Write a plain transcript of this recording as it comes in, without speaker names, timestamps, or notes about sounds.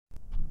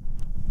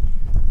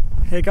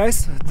Hey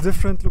guys,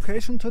 different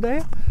location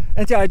today,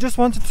 and yeah, I just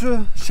wanted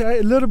to share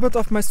a little bit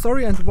of my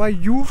story and why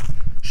you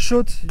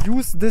should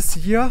use this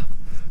year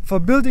for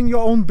building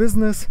your own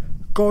business,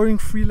 going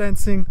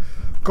freelancing,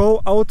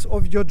 go out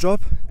of your job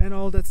and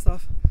all that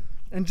stuff,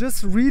 and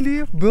just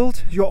really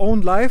build your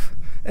own life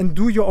and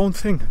do your own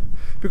thing.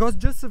 Because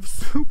just a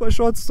super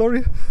short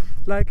story,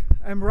 like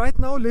I'm right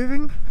now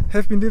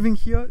have been living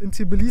here in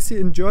Tbilisi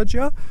in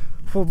Georgia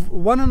for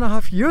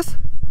 1.5 years.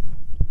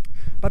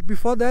 But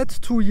before that,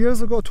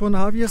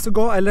 2.5 years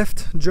ago, I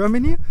left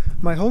Germany,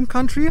 my home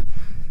country.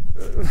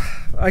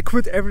 I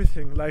quit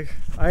everything. Like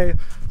I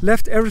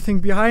left everything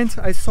behind.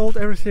 I sold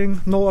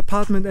everything, no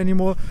apartment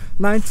anymore.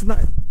 I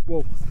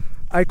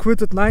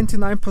quitted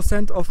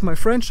 99% of my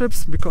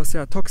friendships because they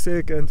are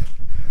toxic and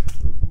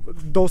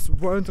those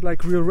weren't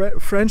like real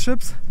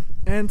friendships.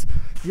 And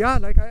yeah,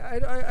 like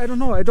I don't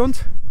know,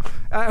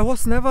 I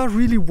was never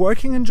really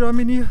working in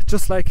Germany,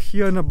 just like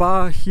here in a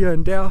bar, here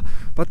and there,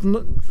 but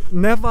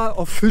never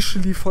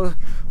officially for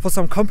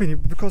some company,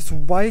 because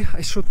why?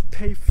 I should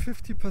pay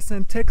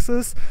 50%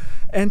 taxes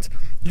and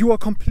you are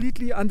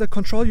completely under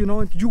control, you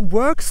know, and you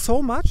work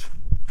so much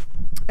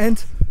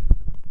and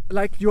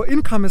like your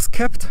income is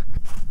kept,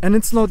 and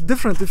it's not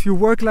different if you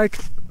work like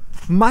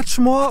much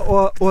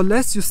more or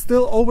less, you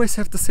still always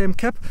have the same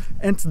cap,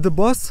 and the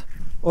boss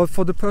or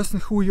for the person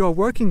who you are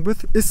working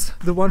with is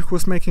the one who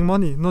is making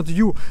money, not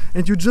you.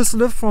 And you just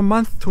live from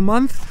month to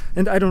month.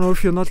 And I don't know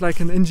if you're not like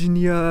an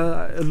engineer,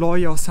 a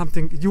lawyer or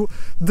something.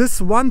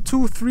 This $1,000,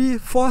 $2,000, $3,000,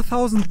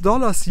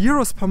 $4,000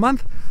 euros per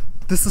month,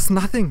 this is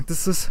nothing.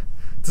 This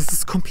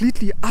is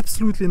completely,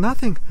 absolutely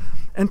nothing.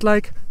 And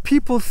like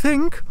people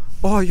think,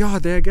 oh yeah,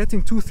 they're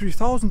getting 2,000,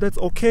 3,000, that's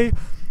okay.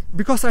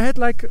 Because I had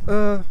like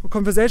a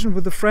conversation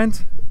with a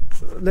friend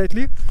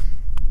lately.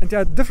 And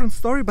yeah, different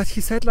story, but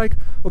he said like,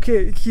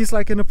 okay, he's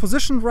like in a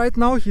position right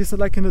now, he's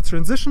like in a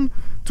transition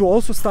to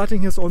also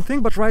starting his own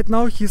thing, but right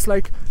now he's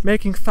like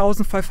making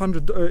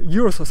 1,500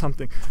 euros or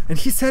something. And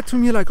he said to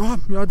me like, oh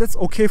yeah, that's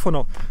okay for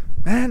now.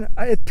 Man,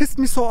 it pissed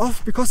me so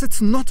off because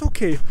it's not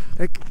okay.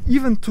 Like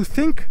even to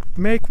think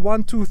make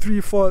 $1,000,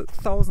 $2,000,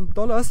 $3,000,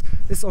 $4,000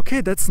 is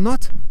okay, that's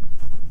not.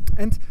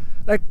 And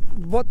like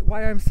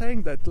why I'm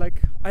saying that,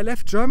 like I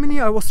left Germany,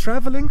 I was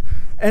traveling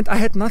and I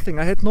had nothing.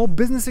 I had no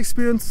business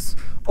experience,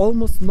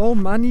 almost no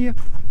money,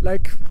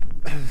 like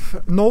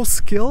no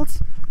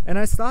skills, and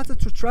I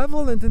started to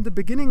travel. And in the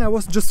beginning I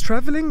was just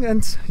traveling,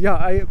 and yeah,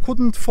 I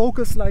couldn't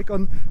focus like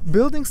on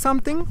building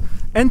something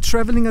and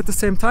traveling at the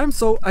same time.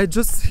 So I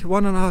just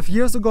 1.5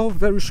 years ago,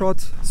 very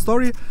short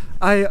story,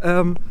 I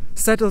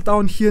settled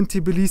down here in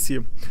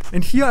Tbilisi,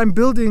 and here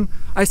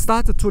I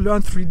started to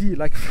learn 3D,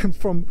 like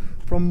from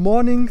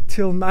morning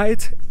till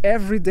night,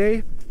 every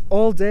day,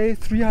 all day,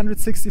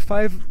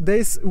 365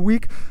 days a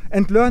week,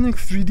 and learning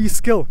 3D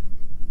skill.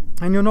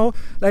 And you know,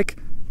 like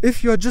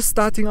if you're just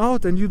starting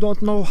out and you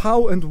don't know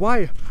how and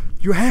why,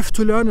 you have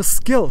to learn a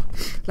skill.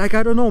 Like,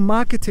 I don't know,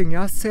 marketing,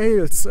 yeah,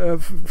 sales,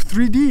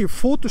 3D,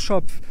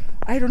 Photoshop,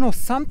 I don't know,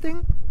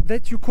 something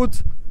that you could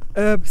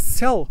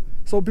sell.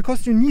 So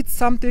because you need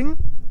something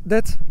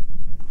that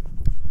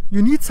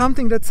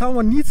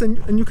someone needs,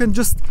 and you can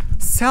just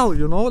sell,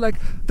 you know. Like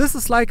this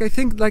is like, I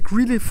think, like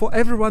really for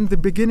everyone the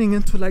beginning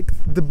into like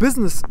the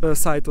business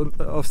side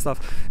of stuff.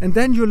 And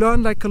then you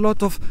learn like a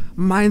lot of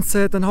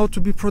mindset and how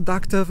to be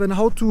productive and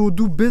how to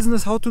do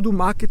business, how to do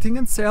marketing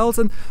and sales,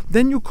 and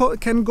then you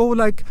can go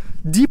like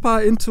deeper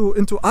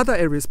into other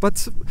areas.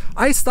 But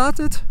I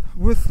started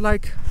with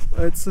like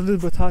it's a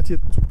little bit hard here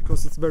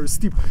because it's very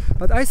steep,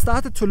 but I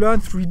started to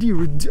learn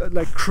 3D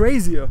like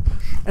crazier,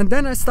 and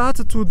then I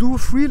started to do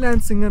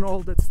freelancing and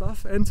all that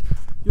stuff. And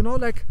you know,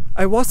 like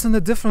I was in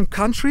a different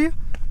country,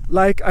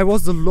 like I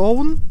was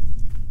alone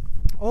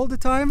all the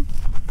time,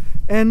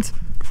 and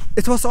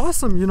it was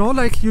awesome, you know,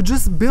 like you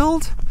just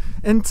build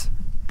and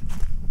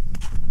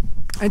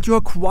you're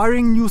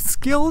acquiring new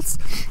skills.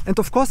 And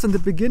of course in the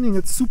beginning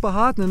it's super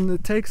hard and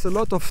it takes a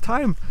lot of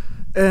time.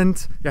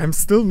 And yeah, I'm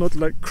still not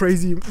like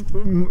crazy,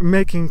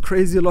 making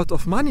crazy a lot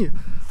of money,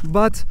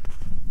 but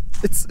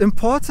it's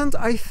important,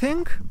 I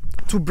think,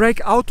 to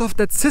break out of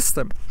that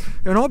system,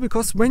 you know,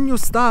 because when you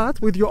start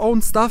with your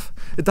own stuff,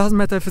 it doesn't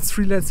matter if it's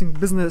freelancing,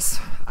 business,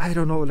 I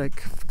don't know,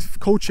 like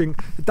coaching,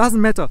 it doesn't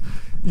matter.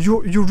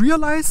 You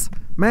realize,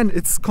 man,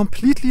 it's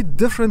completely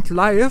different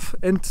life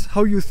and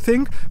how you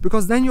think,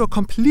 because then you're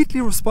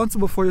completely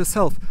responsible for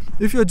yourself.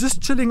 If you're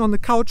just chilling on the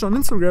couch on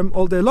Instagram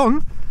all day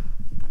long,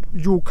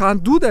 you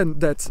can't do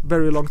that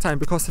very long time,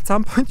 because at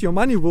some point your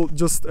money will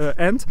just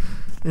end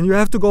and you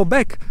have to go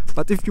back.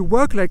 But if you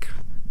work like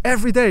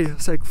every day,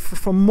 it's like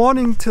from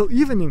morning till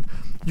evening,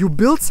 you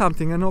build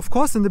something. And of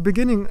course in the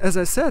beginning, as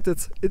I said,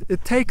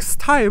 it takes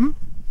time,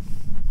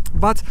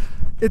 but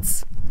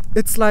it's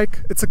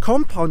a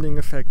compounding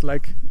effect.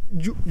 Like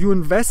you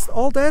invest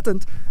all that,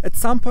 and at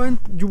some point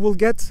you will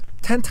get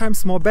 10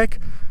 times more back.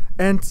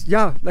 And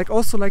yeah, like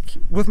also like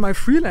with my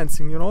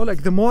freelancing, you know,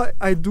 like the more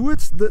I do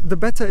it, the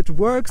better it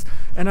works.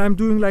 And I'm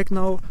doing like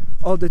now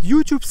all that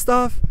YouTube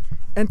stuff,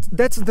 and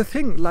that's the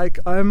thing, like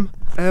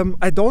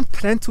I don't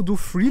plan to do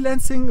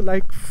freelancing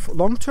like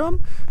long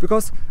term,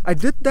 because I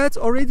did that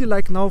already,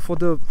 like now for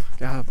the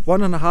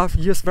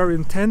 1.5 years, very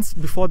intense.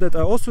 Before that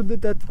I also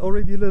did that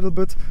already a little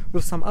bit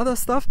with some other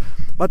stuff,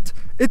 but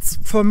it's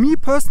for me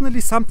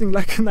personally something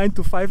like a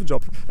 9-to-5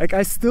 job. Like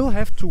I still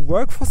have to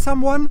work for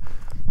someone.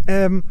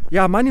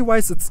 Money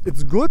wise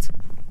it's good,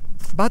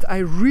 but I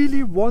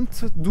really want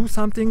to do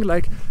something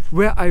like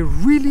where I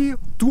really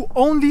do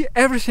only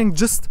everything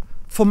just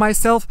for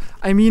myself.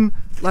 I mean,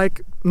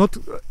 like not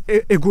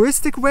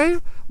egoistic way,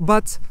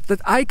 but that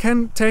I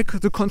can take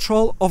the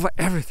control over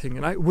everything.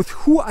 And with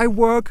who I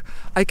work,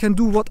 I can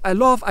do what I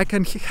love. I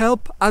can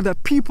help other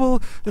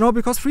people, you know,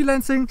 because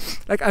freelancing,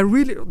 like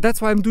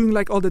that's why I'm doing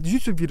like all the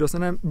YouTube videos,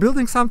 and I'm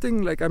building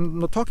something. Like I'm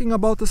not talking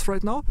about this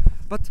right now,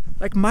 but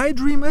like my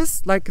dream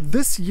is like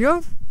this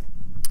year,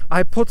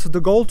 I put the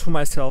goal to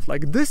myself,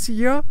 like this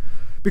year,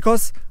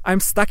 because I'm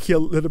stuck here a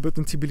little bit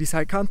in Tbilisi.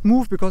 I can't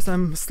move because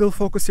I'm still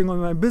focusing on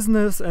my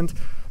business and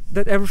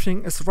that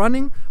everything is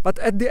running. But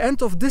at the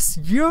end of this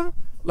year,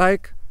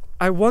 like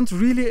I want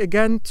really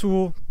again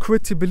to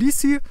quit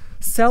Tbilisi,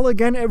 sell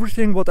again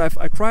everything what I've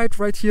acquired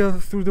right here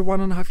through the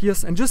 1.5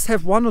 years, and just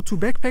have 1 or 2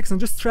 backpacks and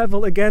just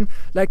travel again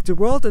like the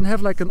world and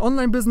have like an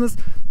online business.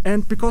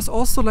 And because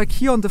also like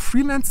here on the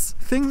freelance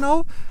thing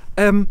now,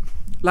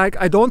 like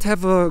I don't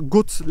have a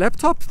good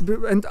laptop,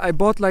 and I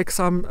bought like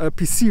some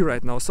PC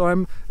right now, so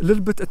I'm a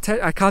little bit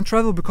I can't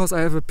travel because I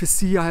have a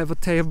PC, I have a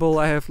table,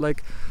 I have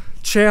like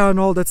chair and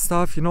all that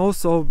stuff, you know,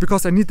 so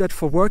because I need that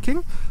for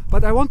working.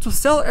 But I want to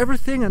sell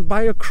everything and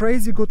buy a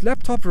crazy good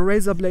laptop, a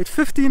Razer Blade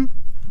 15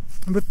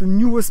 with the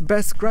newest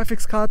best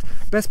graphics card,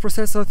 best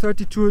processor,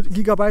 32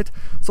 GB.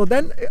 So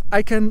then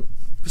I can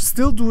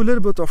still do a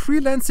little bit of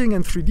freelancing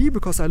and 3D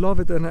because I love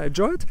it and I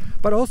enjoy it,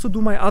 but also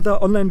do my other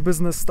online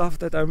business stuff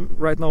that I'm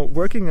right now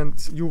working, and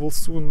you will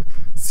soon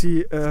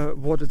see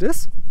what it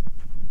is.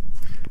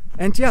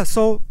 And yeah,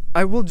 so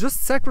I will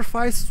just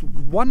sacrifice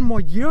 1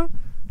 more year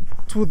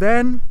to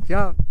then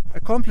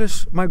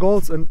accomplish my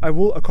goals, and I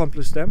will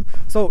accomplish them.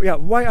 So yeah,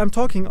 why I'm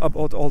talking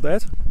about all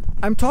that?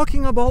 I'm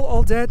talking about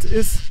all that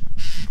is,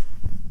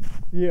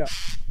 yeah,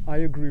 I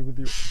agree with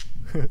you.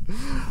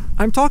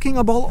 I'm talking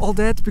about all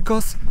that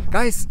because,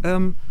 guys,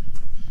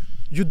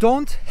 you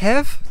don't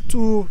have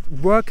to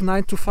work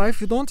 9 to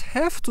 5. You don't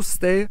have to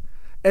stay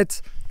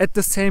at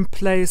the same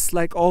place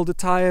like all the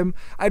time.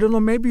 I don't know,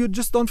 maybe you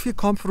just don't feel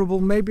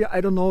comfortable. Maybe,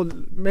 I don't know,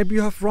 maybe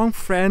you have wrong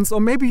friends,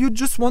 or maybe you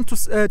just want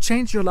to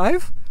change your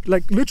life.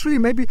 Like literally,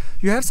 maybe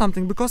you have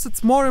something, because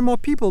it's more and more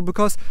people,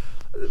 because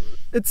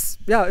it's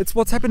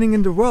what's happening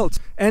in the world.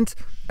 And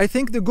I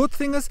think the good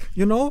thing is,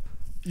 you know,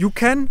 you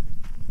can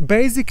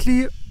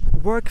basically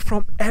work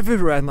from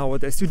everywhere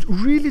nowadays. You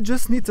really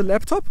just need a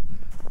laptop,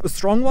 a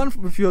strong one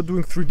if you're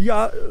doing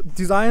 3D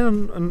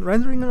design and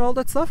rendering and all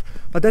that stuff,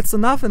 but that's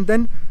enough. And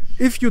then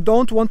if you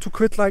don't want to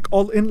quit like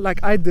all in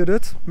like I did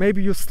it,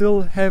 maybe you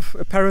still have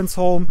a parent's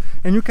home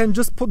and you can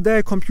just put there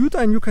a computer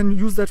and you can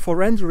use that for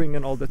rendering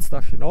and all that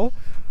stuff, you know.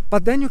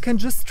 But then you can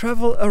just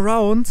travel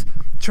around,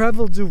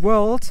 travel the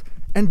world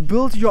and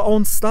build your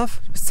own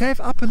stuff, save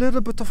up a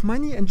little bit of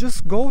money and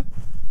just go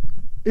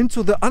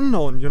into the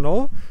unknown, you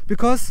know,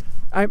 because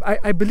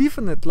I believe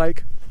in it.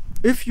 Like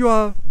if you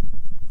are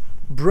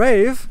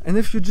brave and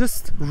if you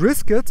just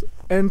risk it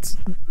and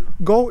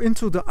go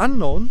into the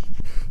unknown.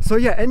 So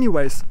yeah,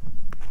 anyways,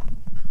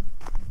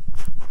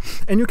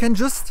 and you can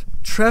just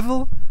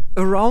travel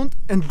around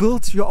and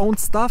build your own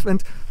stuff,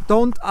 and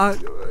don't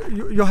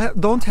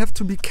have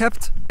to be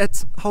kept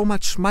at how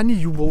much money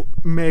you will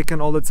make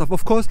and all that stuff.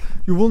 Of course,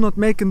 you will not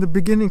make in the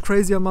beginning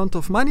crazy amount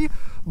of money,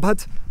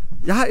 but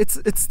yeah,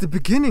 it's the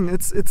beginning.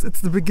 It's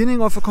the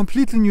beginning of a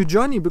completely new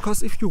journey,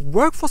 because if you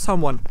work for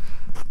someone,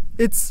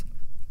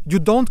 you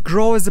don't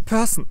grow as a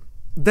person.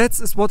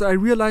 That's what I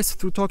realized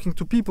through talking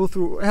to people,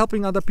 through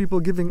helping other people,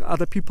 giving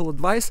other people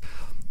advice.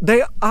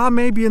 They are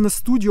maybe in a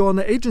studio or an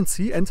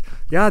agency, and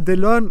yeah, they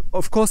learn,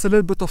 of course, a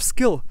little bit of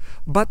skill.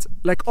 But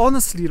like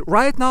honestly,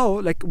 right now,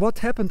 like what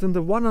happened in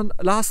the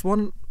last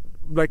one,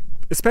 like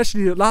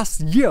especially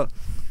last year,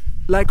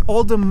 like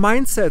all the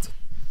mindset,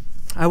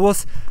 I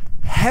was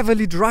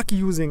heavily drug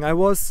using. I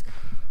was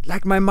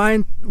like, my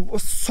mind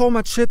was so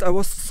much shit. I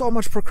was so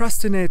much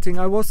procrastinating.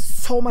 I was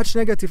so much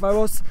negative. I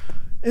was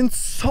in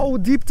so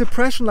deep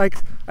depression. Like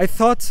I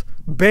thought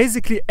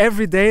basically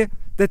every day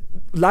that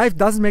life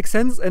doesn't make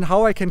sense and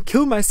how I can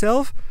kill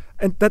myself,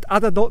 and that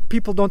other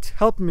people don't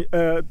help me,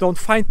 don't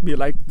find me,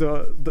 like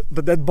the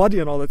dead body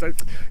and all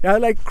that. Yeah,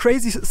 like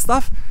crazy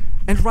stuff.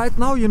 And right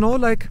now, you know,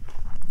 like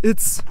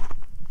it's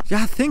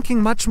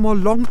thinking much more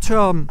long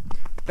term.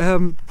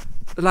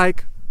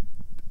 Like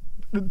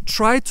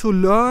try to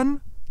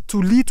learn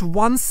to lead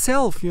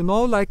oneself, you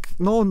know, like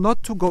no,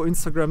 not to go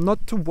Instagram,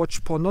 not to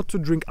watch porn, not to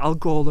drink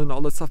alcohol and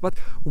all that stuff, but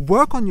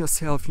work on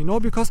yourself, you know,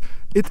 because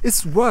it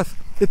is worth.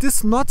 It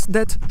is not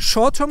that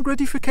short-term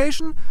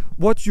gratification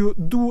what you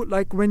do,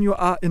 like when you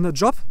are in a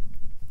job,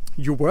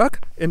 you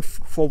work and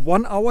for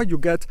 1 hour you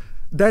get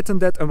that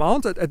and that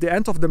amount. At the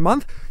end of the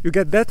month you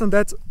get that and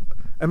that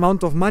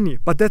amount of money,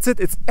 but that's it.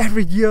 It's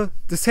every year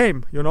the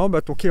same, you know.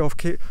 But okay, of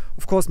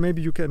course,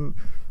 maybe you can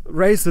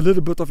raise a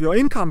little bit of your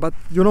income, but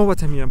you know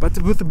what I mean.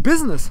 But with the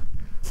business,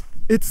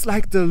 it's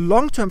like the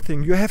long-term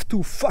thing. You have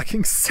to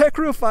fucking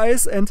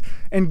sacrifice and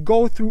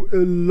go through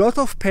a lot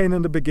of pain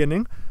in the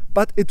beginning,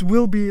 but it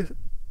will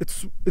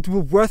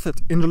worth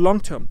it in the long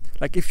term.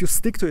 Like if you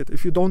stick to it,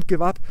 if you don't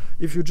give up,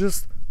 if you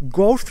just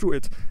go through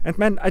it. And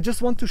man, I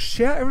just want to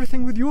share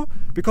everything with you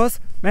because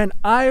man,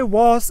 I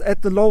was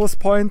at the lowest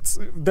point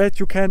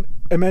that you can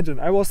imagine.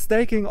 I was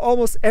taking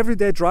almost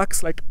everyday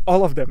drugs, like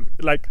all of them,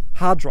 like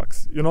hard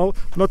drugs, you know,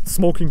 not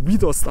smoking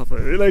weed or stuff,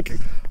 like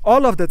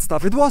all of that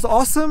stuff. It was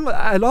awesome.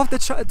 I loved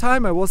that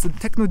time. I was a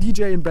techno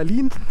DJ in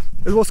Berlin.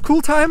 It was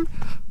cool time,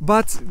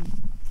 but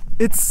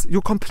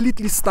you're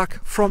completely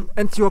stuck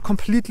and you're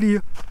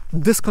completely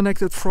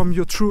disconnected from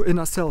your true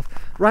inner self.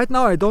 Right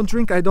now, I don't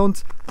drink, I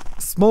don't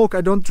smoke,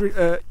 I don't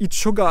eat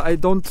sugar, I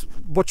don't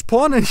watch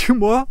porn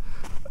anymore.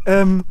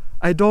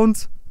 I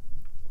don't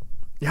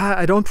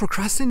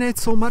procrastinate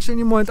so much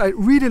anymore, and I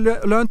really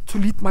learned to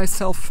lead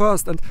myself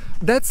first. And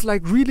that's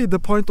like really the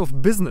point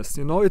of business,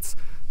 you know. It's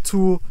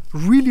to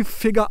really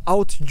figure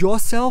out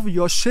yourself,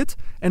 your shit,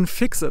 and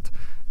fix it.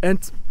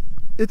 And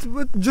it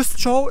would just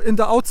show in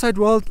the outside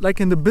world, like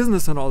in the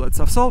business and all that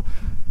stuff. So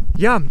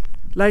yeah,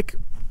 like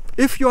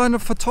if you're a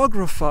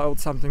photographer or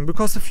something,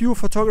 because a few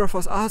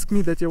photographers ask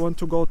me that they want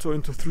to go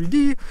into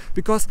 3D,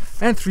 because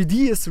man,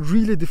 3D is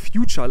really the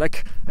future.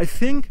 Like I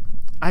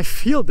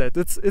feel that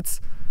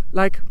it's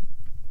like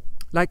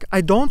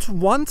I don't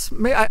want,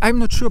 I'm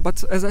not sure,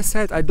 but as I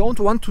said, I don't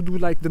want to do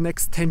like the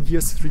next 10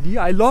 years 3D.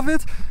 I love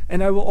it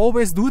and I will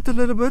always do it a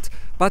little bit,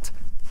 but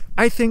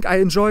I think I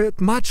enjoy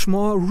it much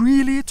more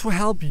really to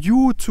help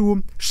you,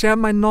 to share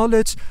my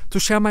knowledge, to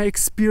share my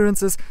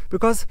experiences,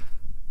 because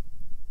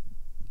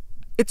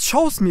it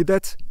shows me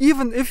that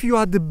even if you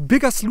are the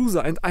biggest loser,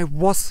 and I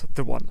was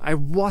the one, I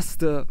was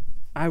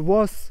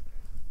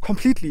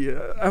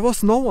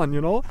no one,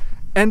 you know.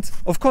 And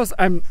of course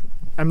I'm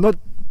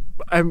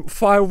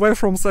far away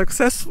from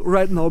success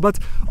right now, but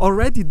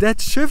already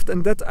that shift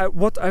and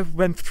what I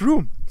went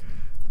through,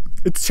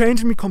 it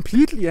changed me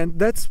completely. And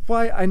that's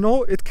why I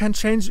know it can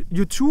change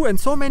you too. And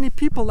so many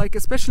people, like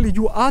especially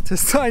you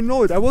artists, I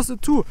know it, I was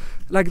it too,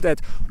 like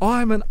that. Oh,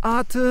 I'm an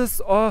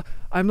artist, or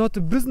I'm not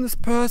a business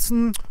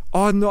person,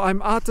 or no,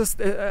 I'm artist,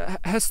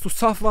 has to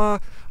suffer,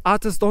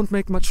 artists don't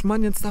make much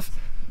money and stuff.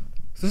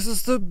 This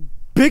is the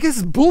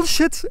biggest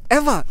bullshit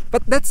ever.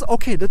 But that's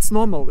okay, that's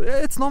normal.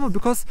 It's normal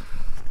because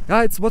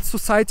yeah, it's what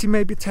society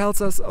maybe tells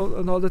us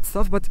and all that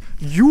stuff. But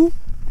you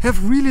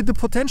have really the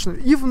potential,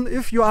 even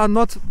if you are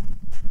not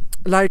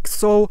like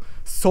so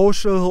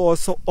social or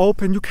so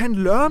open, you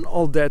can learn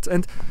all that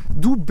and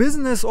do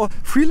business or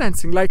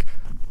freelancing. Like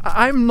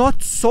I'm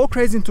not so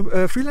crazy into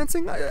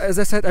freelancing. As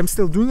I said, I'm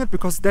still doing it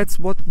because that's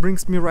what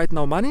brings me right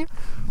now money.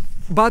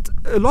 But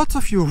a lot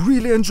of you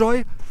really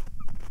enjoy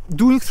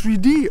doing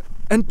 3D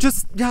and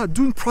just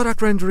doing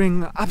product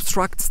rendering,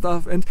 abstract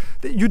stuff, and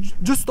you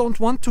just don't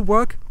want to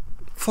work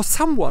for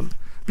someone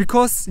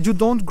because you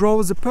don't grow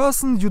as a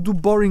person, you do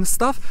boring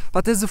stuff.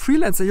 But as a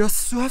freelancer, you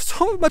have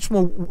so much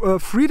more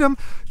freedom.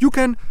 You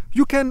can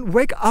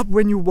wake up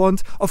when you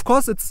want. Of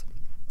course, it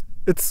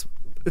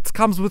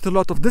comes with a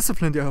lot of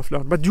discipline you have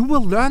learned, but you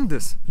will learn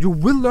this. You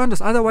will learn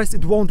this, otherwise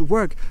it won't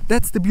work.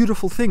 That's the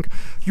beautiful thing.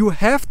 You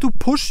have to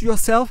push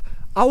yourself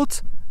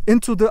out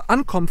into the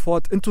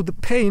uncomfort, into the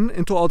pain,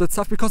 into all that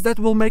stuff, because that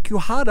will make you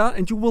harder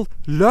and you will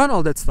learn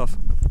all that stuff.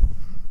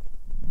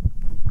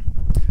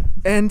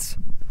 And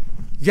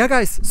yeah,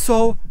 guys,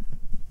 so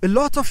a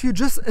lot of you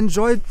just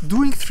enjoy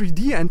doing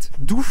 3D and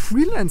do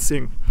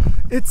freelancing.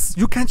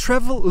 You can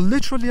travel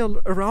literally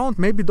around.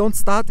 Maybe don't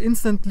start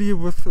instantly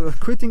with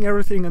quitting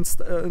everything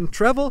and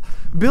travel.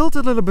 Build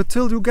a little bit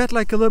till you get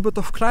like a little bit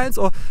of clients,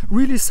 or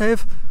really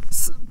save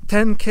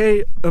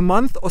 10k a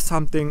month or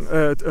something.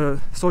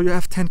 So you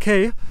have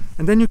 10k,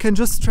 and then you can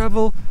just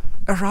travel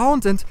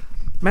around. And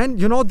man,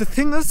 you know, the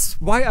thing is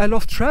why I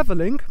love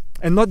traveling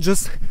and not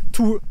just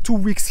two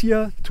weeks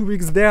here, 2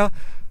 weeks there.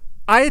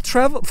 I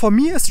travel, for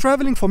me it's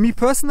traveling, for me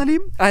personally.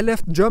 I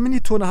left Germany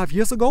 2.5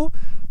 years ago.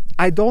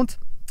 I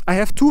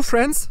have 2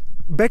 friends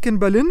back in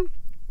Berlin,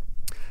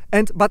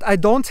 but I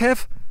don't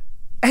have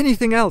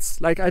anything else.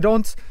 Like I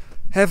don't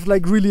have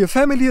like really a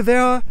family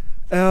there.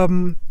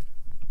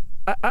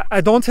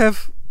 I don't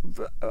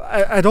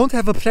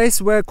have a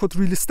place where I could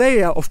really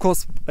stay. Of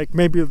course, like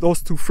maybe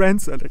those 2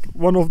 friends, like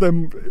one of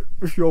them,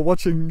 if you're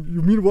watching,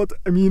 you mean what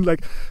I mean,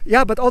 like,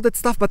 yeah, but all that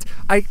stuff. But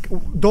I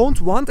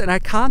don't want, and I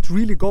can't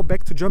really go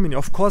back to Germany.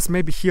 Of course,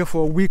 maybe here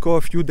for a week or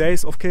a few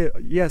days, okay,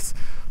 yes.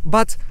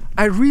 But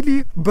I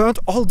really burnt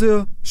all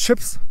the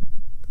ships.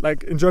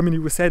 Like in Germany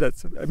we say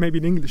that, maybe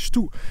in English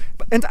too.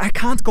 And I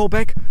can't go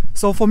back.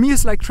 So for me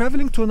it's like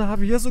traveling.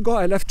 2.5 years ago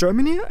I left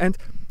Germany, and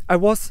I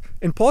was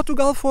in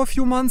Portugal for a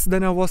few months,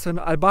 then I was in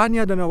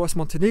Albania, then I was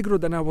Montenegro,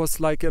 then I was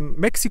like in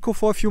Mexico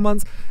for a few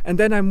months, and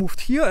then I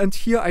moved here, and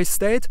here I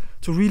stayed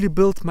to really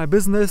build my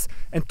business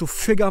and to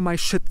figure my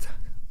shit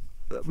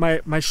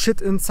my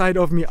shit inside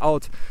of me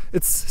out.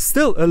 It's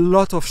still a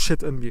lot of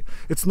shit in me.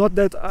 It's not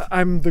that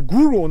I'm the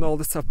guru and all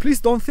this stuff. Please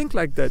don't think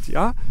like that,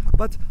 yeah?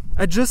 But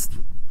I just,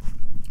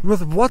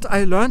 with what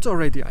I learned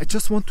already, I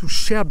just want to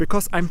share,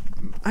 because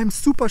I'm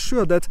super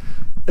sure that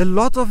a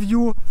lot of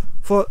you,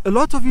 for a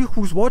lot of you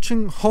who's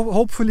watching,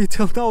 hopefully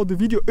till now the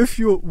video, if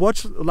you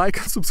watch, like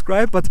and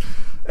subscribe, but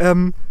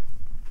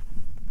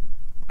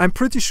I'm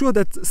pretty sure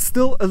that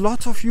still a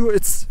lot of you,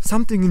 it's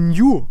something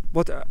new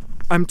what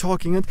I'm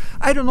talking, and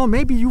I don't know,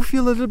 maybe you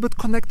feel a little bit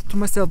connected to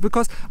myself,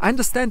 because I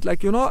understand,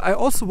 like, you know, I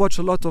also watch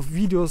a lot of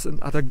videos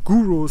and other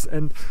gurus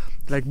and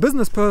like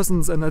business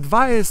persons and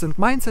advice and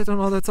mindset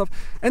and all that stuff,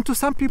 and to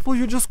some people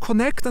you just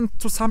connect and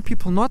to some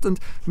people not, and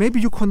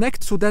maybe you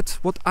connect to that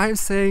what I'm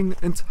saying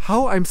and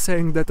how I'm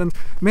saying that, and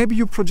maybe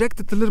you project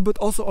it a little bit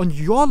also on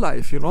your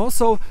life, you know.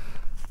 So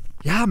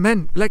yeah,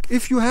 man, like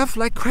if you have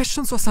like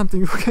questions or something,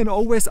 you can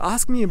always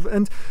ask me,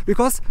 and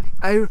because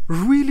I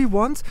really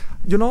want,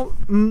 you know,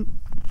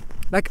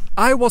 like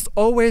I was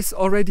always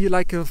already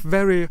like a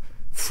very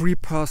free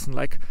person.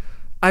 Like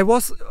I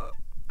was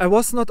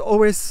not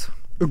always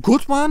a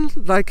good one,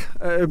 like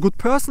a good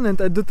person,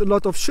 and I did a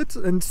lot of shit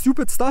and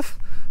stupid stuff,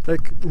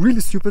 like really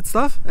stupid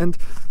stuff, and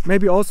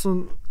maybe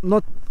also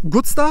not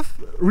good stuff,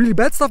 really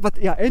bad stuff, but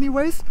yeah,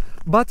 anyways.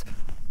 But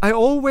I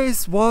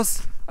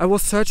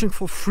was searching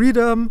for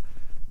freedom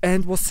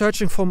and was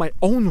searching for my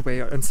own way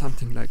and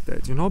something like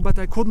that, you know, but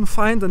I couldn't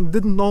find and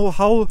didn't know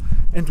how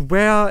and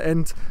where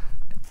and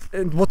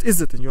what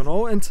is it, you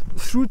know. And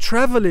through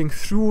traveling,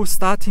 through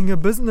starting a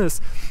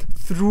business,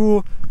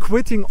 through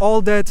quitting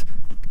all that,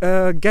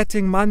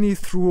 getting money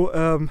through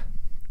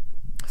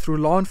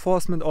law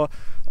enforcement, or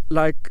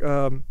like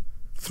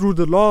through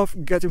the law,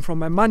 getting from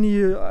my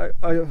money,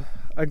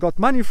 I got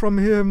money from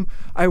him.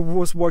 I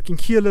was working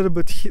here a little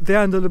bit,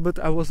 there a little bit.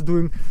 I was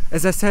doing,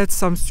 as I said,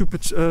 some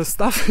stupid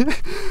stuff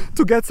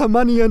to get some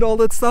money and all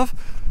that stuff.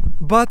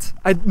 But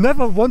I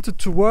never wanted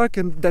to work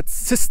in that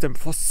system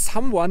for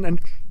someone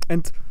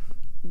and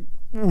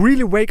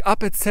really wake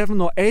up at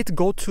 7 or 8,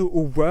 go to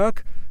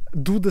work,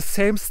 do the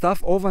same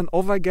stuff over and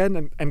over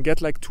again, and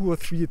get like $2,000 or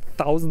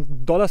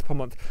 $3,000 per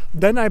month.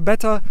 Then I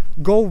better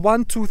go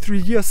 1, 2, 3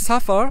 years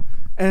suffer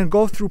and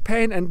go through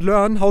pain and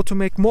learn how to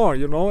make more,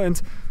 you know.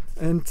 And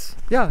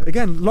yeah,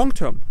 again, long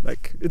term,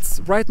 like it's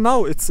right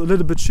now it's a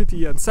little bit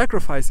shitty and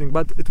sacrificing,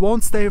 but it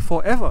won't stay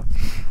forever.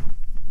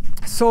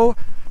 So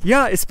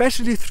yeah,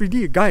 especially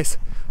 3D, guys,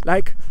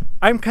 like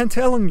I'm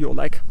telling you,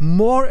 like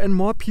more and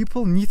more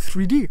people need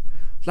 3D.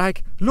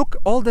 Like look,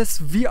 all this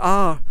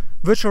VR,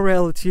 virtual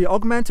reality,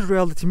 augmented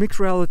reality, mixed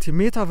reality,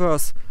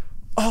 metaverse,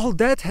 all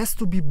that has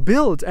to be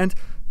built. And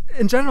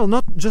in general,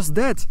 not just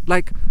that,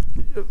 like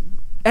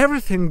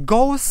everything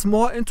goes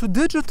more into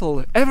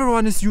digital.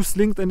 Everyone is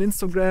using LinkedIn,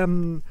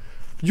 Instagram,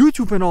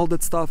 YouTube and all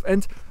that stuff.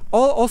 And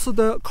also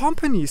the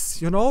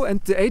companies, you know,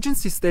 and the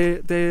agencies,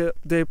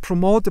 they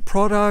promote the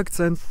products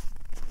and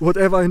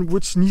whatever, in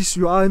which niche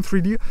you are in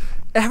 3D,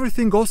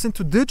 everything goes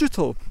into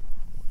digital,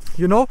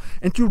 you know.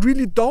 And you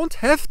really don't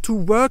have to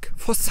work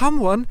for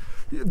someone.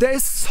 There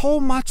is so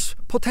much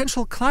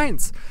potential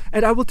clients,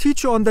 and I will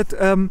teach you on that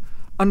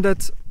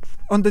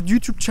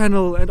YouTube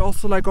channel, and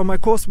also like on my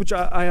course which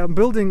I am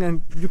building,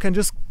 and you can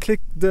just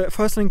click the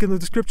first link in the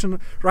description.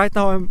 Right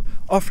now I'm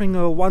offering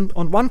a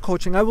one-on-one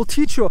coaching. I will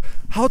teach you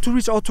how to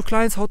reach out to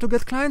clients, how to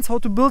get clients, how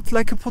to build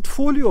like a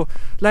portfolio,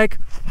 like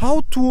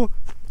how to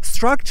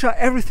structure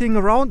everything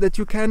around that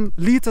you can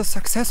lead a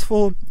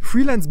successful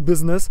freelance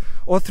business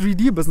or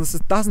 3D business.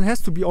 It doesn't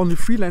have to be only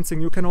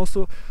freelancing. You can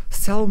also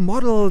sell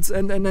models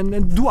and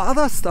do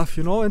other stuff,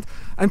 you know. And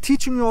I'm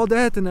teaching you all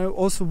that, and I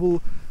also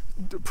will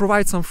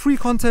provide some free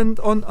content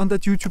on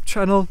that YouTube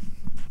channel.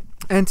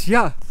 And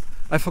yeah,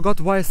 I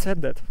forgot why I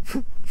said that.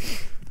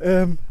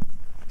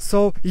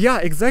 So yeah,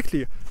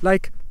 exactly,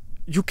 like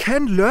you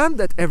can learn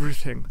that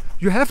everything.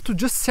 You have to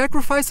just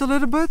sacrifice a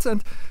little bit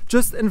and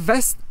just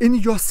invest in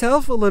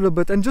yourself a little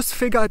bit and just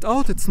figure it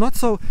out.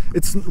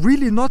 It's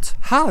really not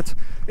hard.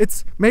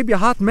 It's maybe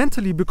hard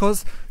mentally,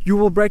 because you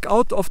will break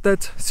out of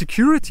that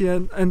security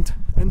and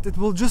it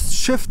will just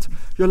shift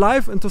your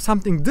life into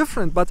something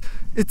different. But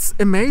it's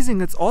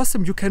amazing, it's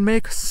awesome. You can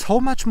make so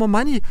much more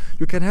money.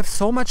 You can have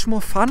so much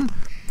more fun.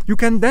 You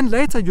can then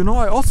later, you know,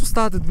 I also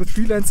started with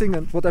freelancing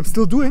and what I'm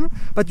still doing,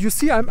 but you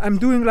see, I'm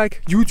doing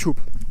like YouTube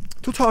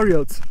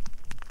tutorials,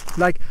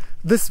 like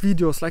this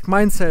videos, like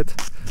mindset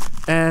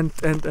and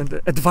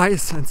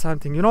advice and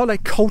something, you know,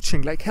 like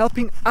coaching, like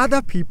helping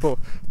other people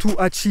to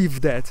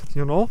achieve that,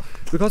 you know,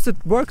 because it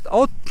worked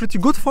out pretty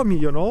good for me,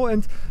 you know.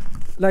 And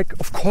like,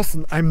 of course,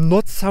 I'm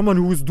not someone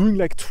who is doing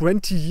like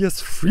 20 years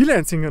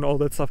freelancing and all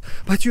that stuff,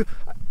 but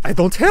I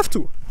don't have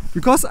to,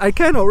 because I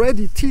can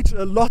already teach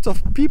a lot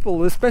of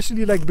people,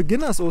 especially like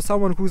beginners or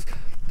someone who's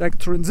like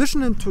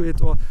transitioned into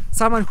it, or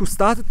someone who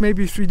started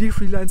maybe 3D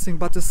freelancing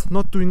but is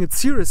not doing it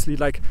seriously.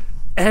 Like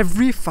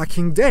every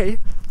fucking day,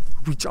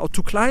 reach out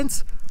to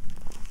clients,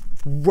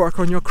 work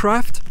on your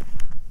craft,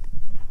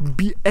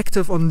 be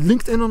active on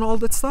LinkedIn and all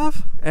that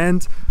stuff.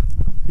 And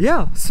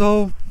yeah,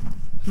 so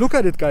look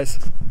at it, guys.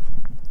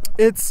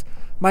 It's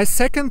my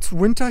second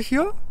winter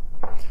here,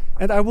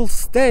 and I will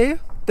stay.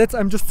 That's,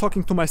 I'm just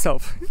talking to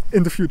myself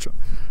in the future.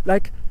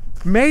 Like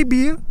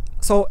maybe,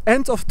 so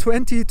end of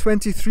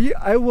 2023,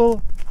 I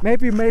will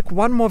maybe make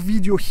one more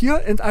video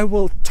here, and I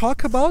will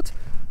talk about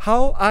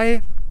how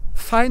I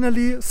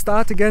finally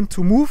start again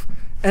to move,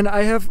 and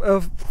I have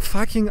a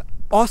fucking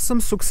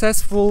awesome,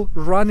 successful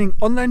running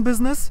online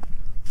business.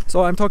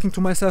 So I'm talking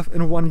to myself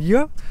in 1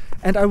 year,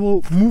 and I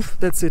will move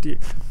that city.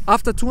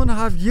 After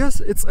 2.5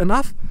 years, it's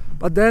enough,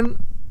 but then,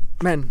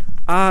 man,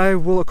 I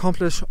will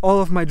accomplish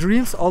all of my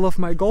dreams, all of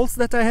my goals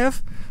that I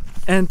have,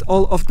 and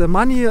all of the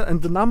money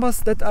and the numbers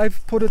that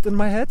I've put it in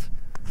my head.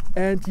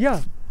 And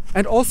yeah,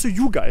 and also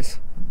you guys,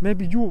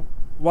 maybe you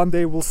one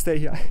day will stay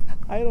here.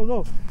 I don't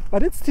know,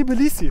 but it's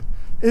Tbilisi.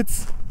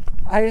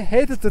 I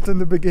hated it in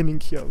the beginning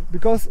here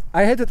because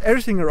I hated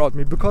everything around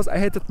me, because I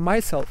hated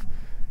myself,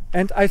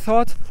 and I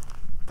thought,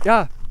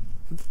 yeah,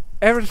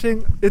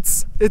 everything,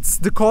 it's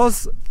the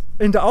cause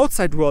in the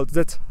outside world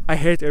that I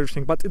hate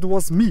everything, but it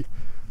was me.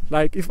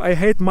 Like if I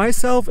hate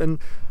myself and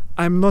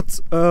I'm not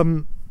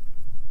I'm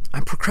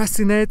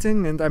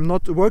procrastinating and I'm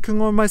not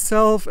working on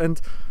myself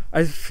and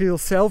I feel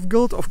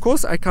self-guilt, of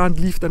course I can't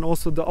leave then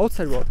also the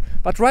outside world.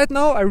 But right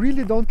now I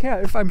really don't care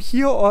if I'm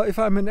here or if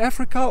I'm in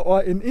Africa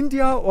or in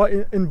India or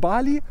in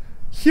Bali.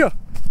 Here,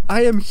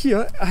 I am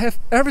here, I have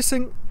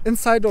everything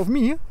inside of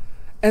me,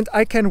 and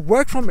I can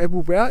work from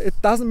everywhere. It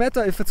doesn't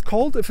matter if it's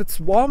cold, if it's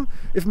warm,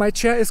 if my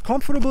chair is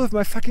comfortable, if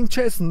my fucking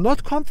chair is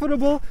not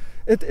comfortable.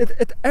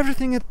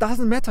 Everything, it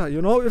doesn't matter,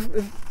 you know, if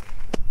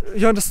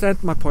you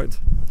understand my point.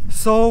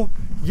 So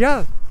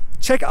yeah,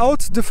 check out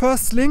the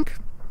first link.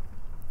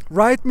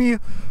 Write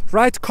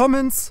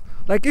comments,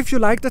 like if you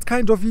like that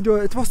kind of video.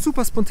 It was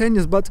super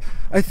spontaneous, but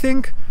I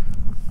think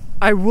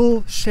I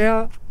will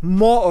share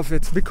more of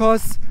it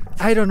because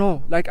I don't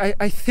know, like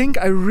I think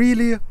I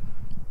really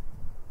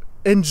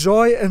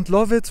enjoy and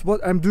love it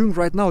what I'm doing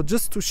right now,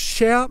 just to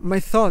share my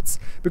thoughts,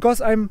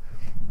 because I'm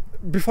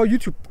before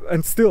YouTube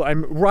and still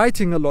I'm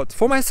writing a lot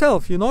for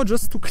myself, you know,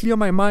 just to clear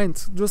my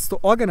mind, just to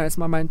organize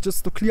my mind,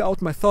 just to clear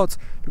out my thoughts,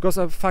 because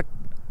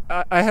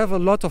I have a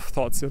lot of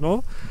thoughts, you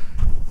know.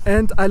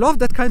 And I love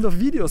that kind of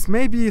videos.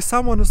 Maybe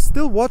someone is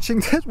still watching.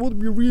 That would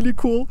be really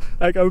cool.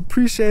 Like, I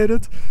appreciate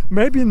it.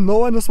 Maybe no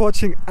one is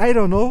watching. I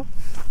don't know.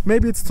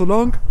 Maybe it's too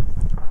long.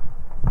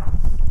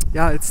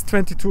 Yeah, it's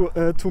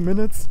 22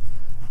 minutes.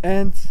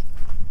 And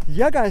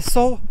yeah, guys,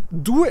 so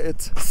do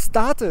it.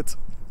 Start it.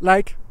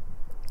 Like,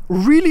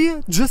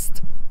 really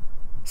just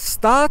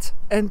start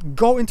and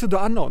go into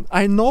the unknown.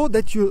 I know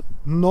that you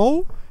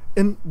know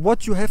in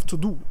what you have to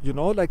do, you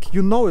know, like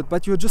you know it,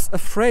 but you're just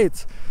afraid.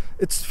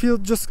 It feels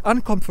just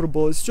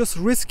uncomfortable. It's just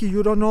risky.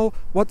 You don't know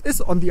what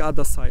is on the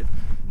other side.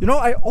 You know,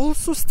 I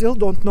also still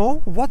don't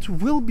know what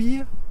will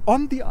be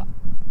on the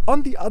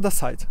other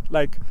side.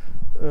 Like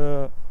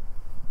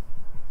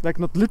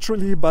not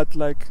literally, but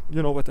like,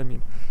 you know what I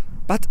mean.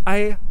 But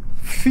I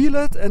feel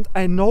it and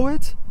I know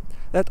it,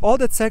 that all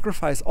that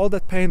sacrifice, all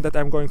that pain that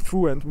I'm going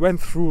through and went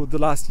through the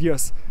last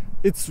years,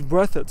 it's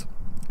worth it.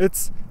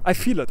 I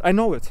feel it. I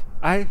know it.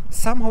 I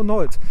somehow know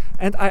it.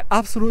 And I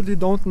absolutely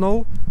don't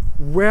know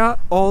where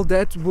all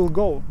that will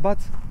go, but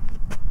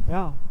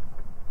yeah.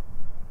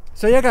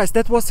 So yeah, guys,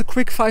 that was a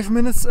quick 5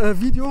 minutes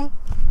video.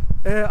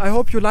 I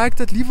hope you liked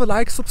it. Leave a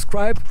like,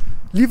 subscribe,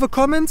 leave a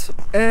comment,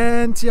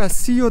 and yeah,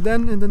 see you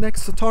then in the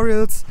next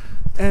tutorials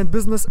and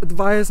business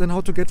advice and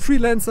how to get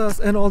freelancers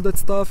and all that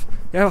stuff.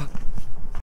 Yeah,